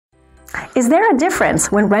Is there a difference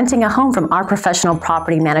when renting a home from our professional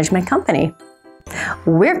property management company?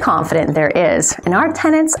 We're confident there is, and our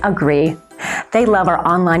tenants agree. They love our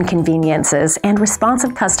online conveniences and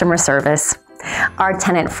responsive customer service. Our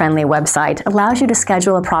tenant-friendly website allows you to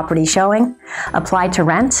schedule a property showing, apply to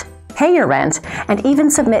rent, pay your rent, and even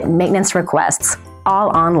submit maintenance requests,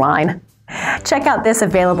 all online. Check out this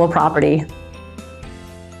available property.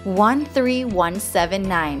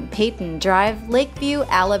 13179 Peyton Drive, Lakeview,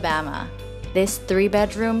 Alabama. This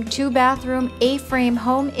 3-bedroom, 2-bathroom, A-frame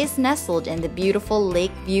home is nestled in the beautiful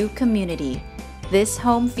Lakeview community. This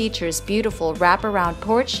home features beautiful wraparound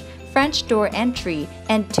porch, French door entry,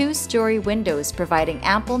 and 2-story windows providing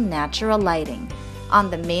ample natural lighting.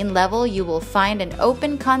 On the main level, you will find an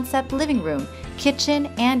open-concept living room, kitchen,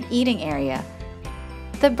 and eating area.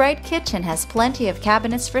 The bright kitchen has plenty of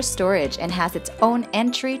cabinets for storage and has its own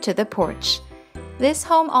entry to the porch. This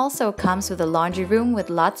home also comes with a laundry room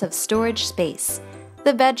with lots of storage space.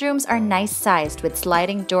 The bedrooms are nice-sized with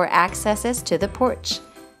sliding door accesses to the porch.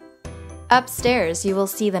 Upstairs, you will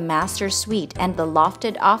see the master suite and the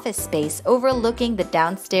lofted office space overlooking the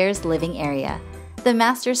downstairs living area. The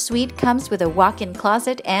master suite comes with a walk-in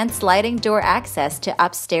closet and sliding door access to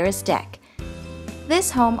upstairs deck.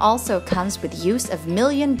 This home also comes with use of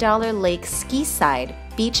Million Dollar Lake ski side,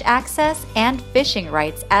 beach access, and fishing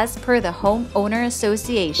rights as per the Homeowner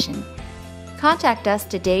Association. Contact us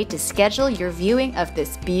today to schedule your viewing of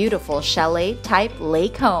this beautiful chalet-type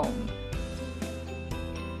lake home.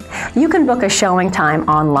 You can book a showing time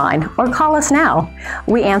online or call us now.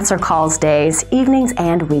 We answer calls days, evenings,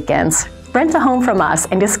 and weekends. Rent a home from us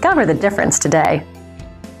and discover the difference today.